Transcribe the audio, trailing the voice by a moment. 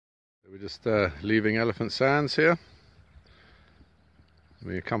We're just leaving Elephant Sands here.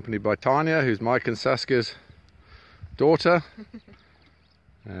 We're accompanied by Tanya, who's Mike and Saskia's daughter,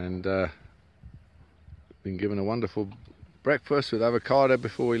 and been given a wonderful breakfast with avocado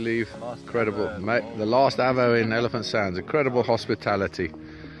before we leave. Incredible, the last avo in Elephant Sands. Incredible hospitality,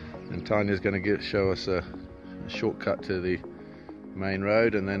 and Tanya's going to show us a shortcut to the main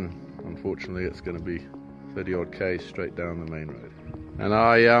road, and then unfortunately it's going to be 30 odd k's straight down the main road. And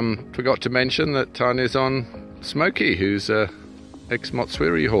I forgot to mention that Tanya's on Smokey, who's a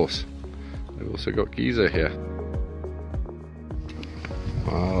ex-Motswiri horse. We've also got Giza here.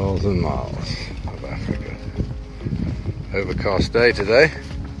 Miles and miles of Africa. Overcast day today,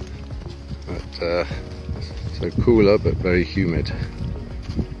 but so cooler but very humid.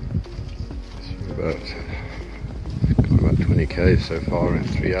 So about 20 k's so far in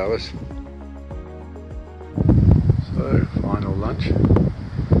 3 hours. So final lunch,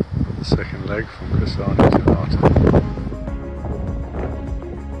 the second leg from Kasane to Nata.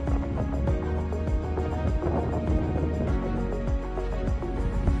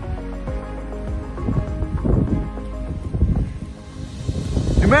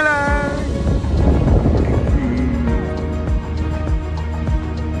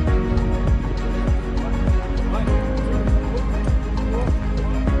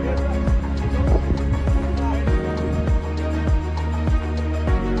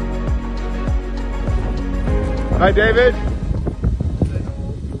 Hi David,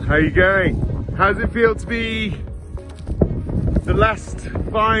 how are you going? How does it feel to be the last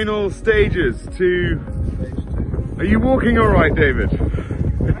final stages to... Stage 2. Are you walking alright, David?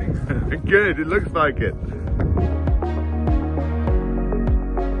 Good, it looks like it.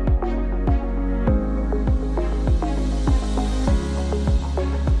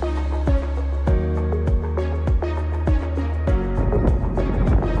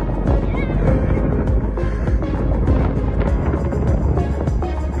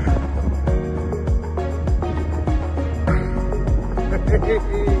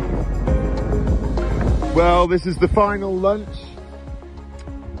 Well, this is the final lunch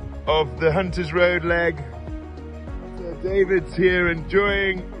of the Hunters Road leg. So David's here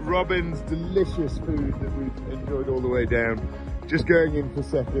enjoying Robin's delicious food that we've enjoyed all the way down. Just going in for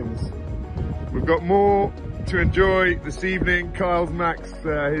seconds. We've got more to enjoy this evening. Kyle's Max,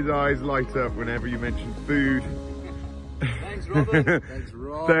 his eyes light up whenever you mention food. Thanks, Robin. Thanks,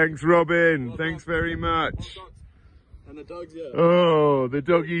 Rob. Thanks, Robin. Thanks very much. And the dog's here. Oh, the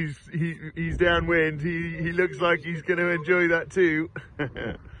doggy's he's downwind. He looks like he's going to enjoy that too.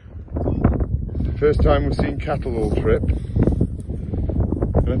 First time we've seen cattle all trip,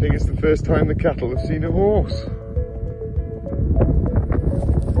 and I think it's the first time the cattle have seen a horse.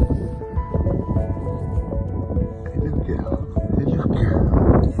 Hello, girl. Hello, girl.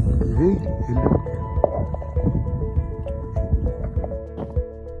 Hello.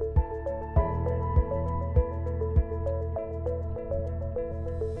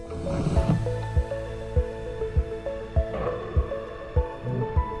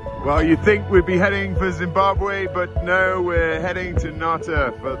 Well, you'd think we'd be heading for Zimbabwe, but no, we're heading to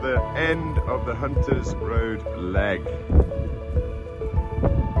Nata for the end of the Hunters Road leg.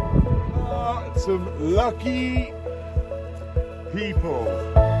 Some lucky people.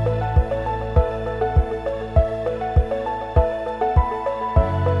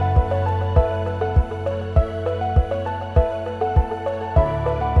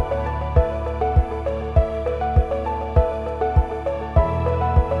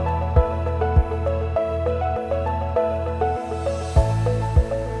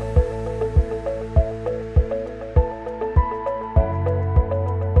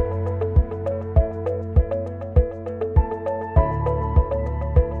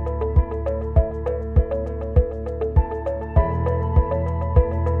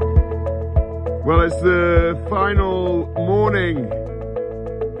 Well, it's the final morning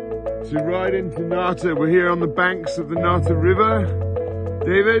to ride into Nata. We're here on the banks of the Nata River.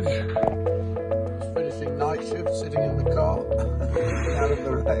 David? Just finishing night shift, sitting in the car, out of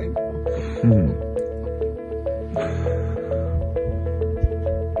the rain.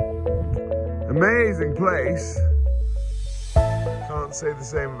 Amazing place. Can't say the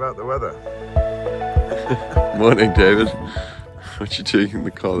same about the weather. Morning, David. What you doing in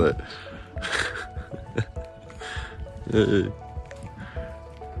the car there? It's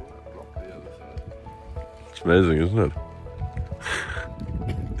amazing, isn't it?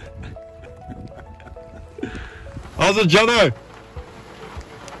 How's it, Jono?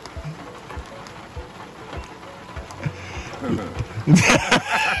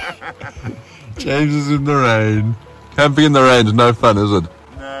 James is in the rain. Camping in the rain is no fun, is it?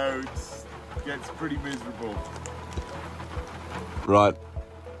 No, it's It's pretty miserable. Right.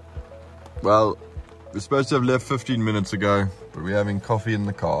 Well, we're supposed to have left 15 minutes ago, but we're having coffee in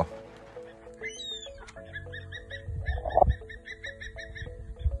the car.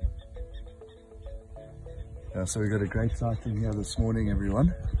 Yeah, so we got a great sighting here this morning,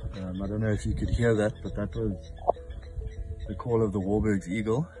 everyone. I don't know if you could hear that, but that was the call of the Warburg's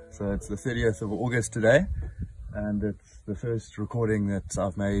eagle. So it's the 30th of August today, and it's the first recording that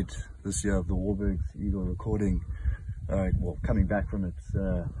I've made this year of the Warburg's eagle recording, well, coming back from its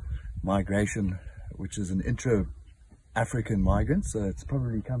migration, which is an intra-African migrant. So it's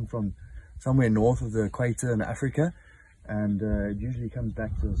probably come from somewhere north of the equator in Africa, and it usually comes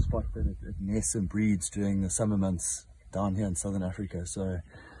back to a spot that it nests and breeds during the summer months down here in southern Africa. So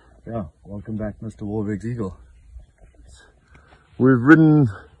yeah, welcome back, Mr. Warburg's eagle. We've ridden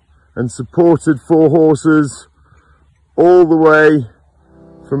and supported 4 horses all the way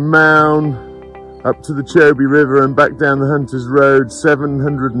from Mound up to the Chobe River and back down the Hunters Road,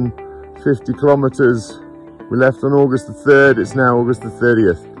 750 kilometers. We left on August the 3rd, it's now August the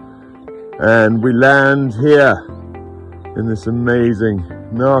 30th. And we land here in this amazing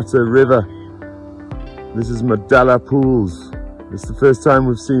Nata River. This is Madala Pools. It's the first time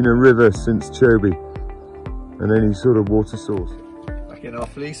we've seen a river since Chobe and any sort of water source. Back in our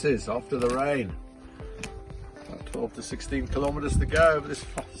fleeces after the rain. About 12 to 16 kilometers to go over this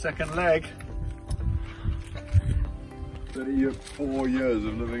second leg. 34 years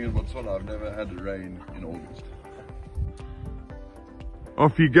of living in Botswana, I've never had it rain in August.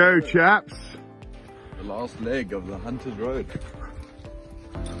 Off you go, chaps. The last leg of the Hunters Road.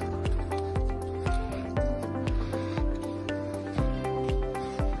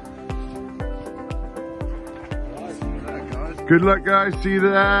 Good luck, guys. See you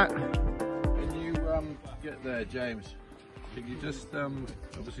there. When you get there, James, can you just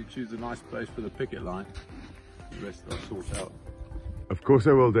obviously choose a nice place for the picket line? The rest I'll sort out. Of course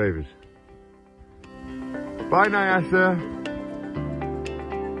I will, David. Bye, Nyasa.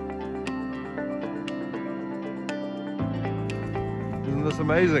 Isn't this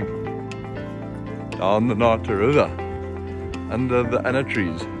amazing? Down the Nata River, under the anna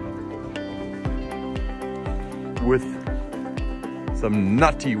trees, with some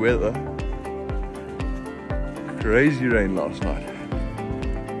nutty weather. Crazy rain last night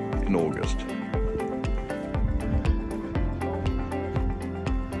in August.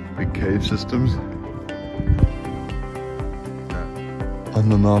 Big cave systems on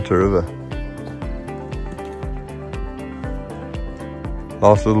the Nata River.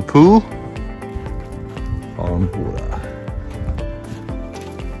 Last little pool on water.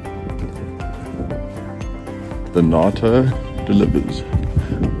 The Nata delivers.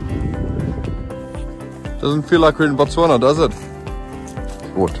 Doesn't feel like we're in Botswana, does it?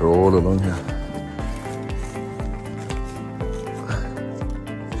 Water all along here.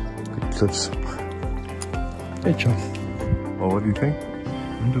 Good cliffs. Hey, John. Oh, what do you think?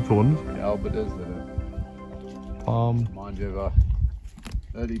 Into thorns? Yeah, but is it? Mind you of our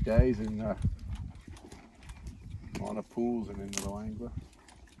early days in minor pools and in the Loangwa.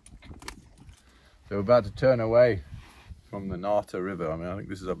 So we're about to turn away from the Nata River. I mean, I think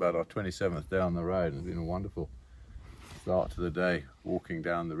this is about our 27th day on the road. It's been a wonderful start to the day, walking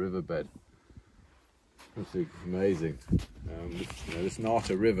down the riverbed. Absolutely amazing. You know, this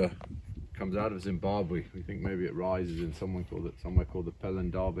Nata River comes out of Zimbabwe. We think maybe it rises in somewhere called the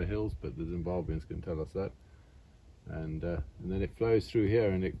Pelindaba Hills, but the Zimbabweans can tell us that. And then it flows through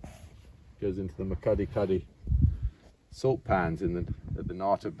here and it goes into the Makadi salt pans at the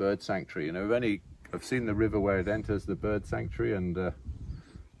Nata Bird Sanctuary. You know, I've seen the river where it enters the bird sanctuary and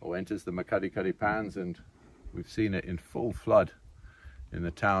or enters the Makadi pans, and we've seen it in full flood in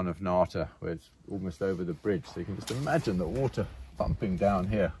the town of Nata, where it's almost over the bridge. So you can just imagine the water pumping down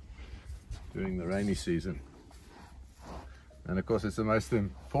here during the rainy season. And of course it's the most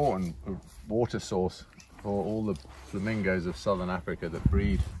important water source for all the flamingos of southern Africa that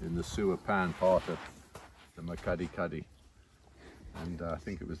breed in the sewer pan part of the Makadi. And I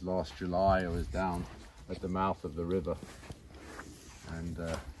think it was last July I was down at the mouth of the river, and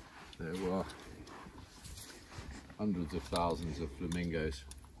there were hundreds of thousands of flamingos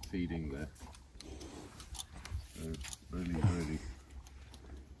feeding there. So really, really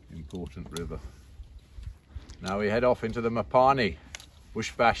important river. Now we head off into the Mapani,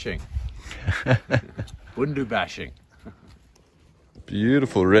 bush bashing, bundu bashing.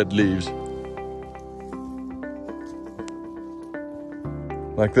 Beautiful red leaves.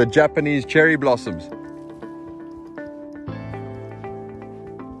 Like the Japanese cherry blossoms.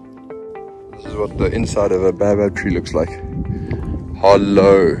 This is what the inside of a baobab tree looks like.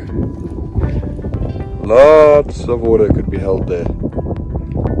 Hollow. lots of water could be held there.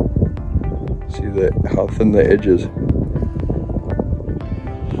 See how thin the edge is.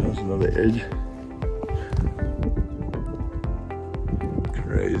 There's another edge.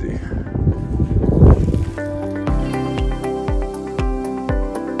 Crazy.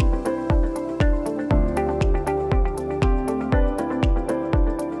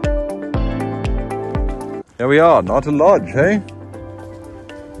 Here we are, Nata Lodge, hey?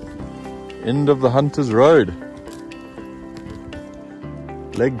 End of the Hunter's Road.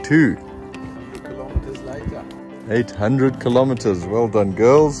 Leg 2. 100 kilometers later. 800 kilometers. Well done,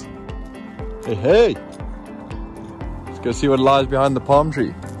 girls. Hey, hey. Let's go see what lies behind the palm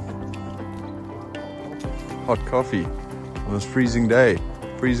tree. Hot coffee on this freezing day.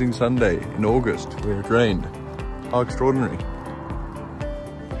 Freezing Sunday in August where it rained. How extraordinary.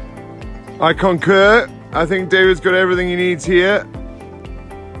 I concur. I think David's got everything he needs here.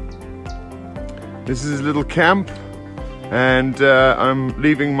 This is his little camp, and I'm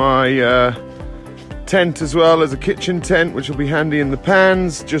leaving my tent as well as a kitchen tent, which will be handy in the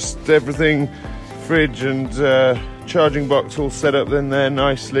pans. Just everything, fridge and charging box all set up in there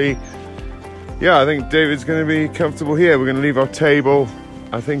nicely. Yeah, I think David's going to be comfortable here. We're going to leave our table.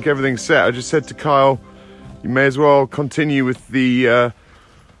 I think everything's set. I just said to Kyle, you may as well continue with the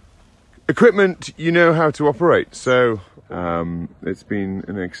equipment you know how to operate. So it's been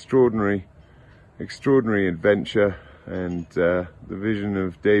an extraordinary adventure, and the vision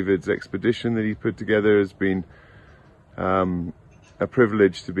of David's expedition that he put together has been a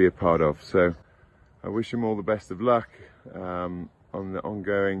privilege to be a part of. So I wish him all the best of luck on the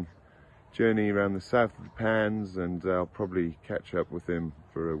ongoing journey around the south of the Pans, and I'll probably catch up with him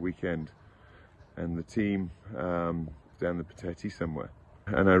for a weekend and the team down the Pateti somewhere.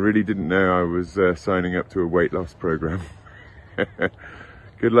 And I really didn't know I was signing up to a weight loss program.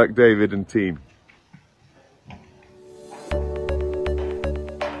 Good luck, David and team.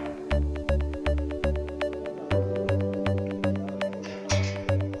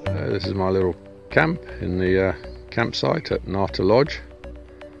 This is my little camp in the campsite at Nata Lodge.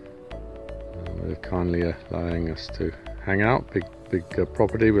 They're kindly allowing us to hang out. Big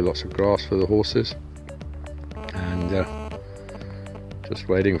property with lots of grass for the horses, and just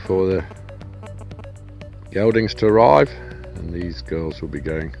waiting for the geldings to arrive, and these girls will be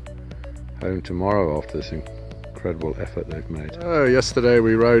going home tomorrow after this incredible effort they've made. Yesterday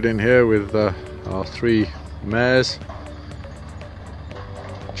we rode in here with our 3 mares,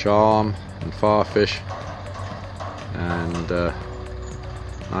 Charm and Firefish and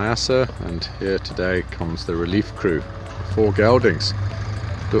Nyasa, and here today comes the relief crew, 4 geldings,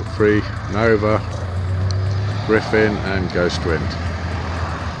 Duckfree, Nova, Griffin and Ghostwind,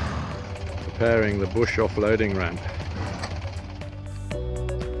 preparing the bush offloading ramp.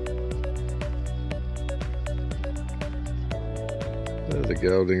 There the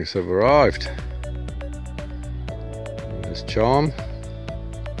geldings have arrived. There's Charm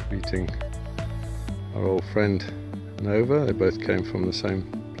meeting our old friend Nova. They both came from the same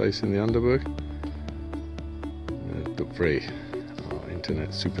place in the Underberg. Duckfree, our internet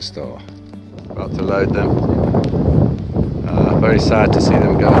superstar. About to load them. Very sad to see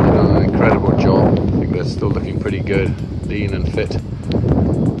them go. They've done an incredible job. I think they're still looking pretty good, lean and fit.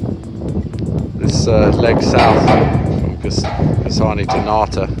 This leg south from Kasane to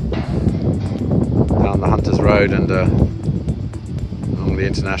Nata, down the Hunter's Road and along the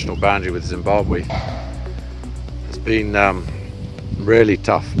international boundary with Zimbabwe, has been really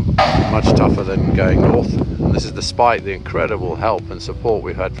tough, much tougher than going north. And this is despite the incredible help and support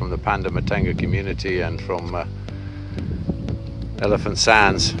we've had from the Panda Matenga community and from Elephant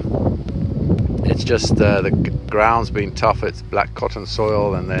Sands. It's just the ground's been tough. It's black cotton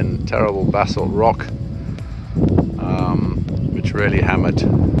soil and then terrible basalt rock, which really hammered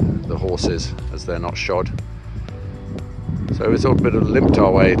the horses as they're not shod. So we sort of limped our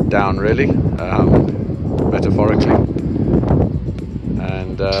way down, really, metaphorically.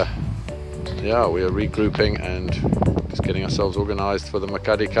 And yeah, we are regrouping and just getting ourselves organised for the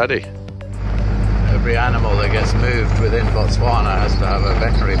Makadi Kadi. Every animal that gets moved within Botswana has to have a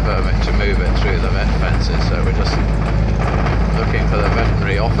veterinary permit to move it through the vet fences, so we're just looking for the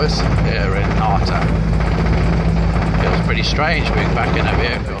veterinary office here in Nata. Feels pretty strange being back in a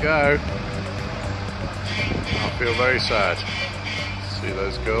vehicle. There we go. I feel very sad. See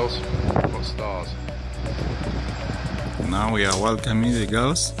those girls? What stars. Now we are welcoming the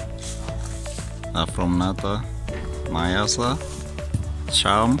girls from Nata, Nyasa,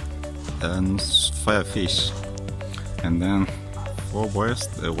 Charm and Firefish, and then 4 boys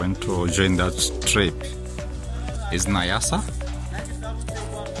they went to join that trip. Is Nyasa